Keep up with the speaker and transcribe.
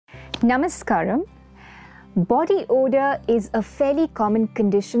Namaskaram. Body odor is a fairly common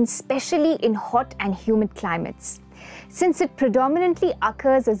condition, especially in hot and humid climates. Since it predominantly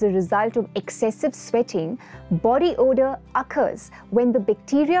occurs as a result of excessive sweating, body odor occurs when the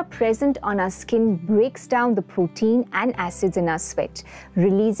bacteria present on our skin breaks down the protein and acids in our sweat,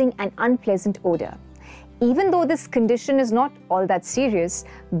 releasing an unpleasant odor. Even though this condition is not all that serious,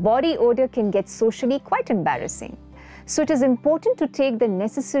 body odor can get socially quite embarrassing. So it is important to take the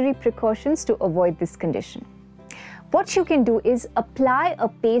necessary precautions to avoid this condition. What you can do is apply a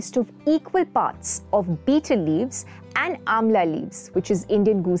paste of equal parts of betel leaves and amla leaves, which is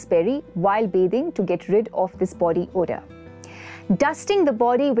Indian gooseberry, while bathing to get rid of this body odor. Dusting the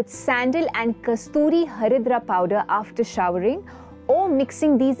body with sandal and kasturi daridra powder after showering, or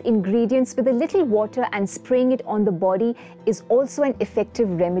mixing these ingredients with a little water and spraying it on the body is also an effective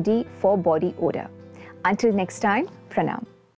remedy for body odor. Until next time, pranam.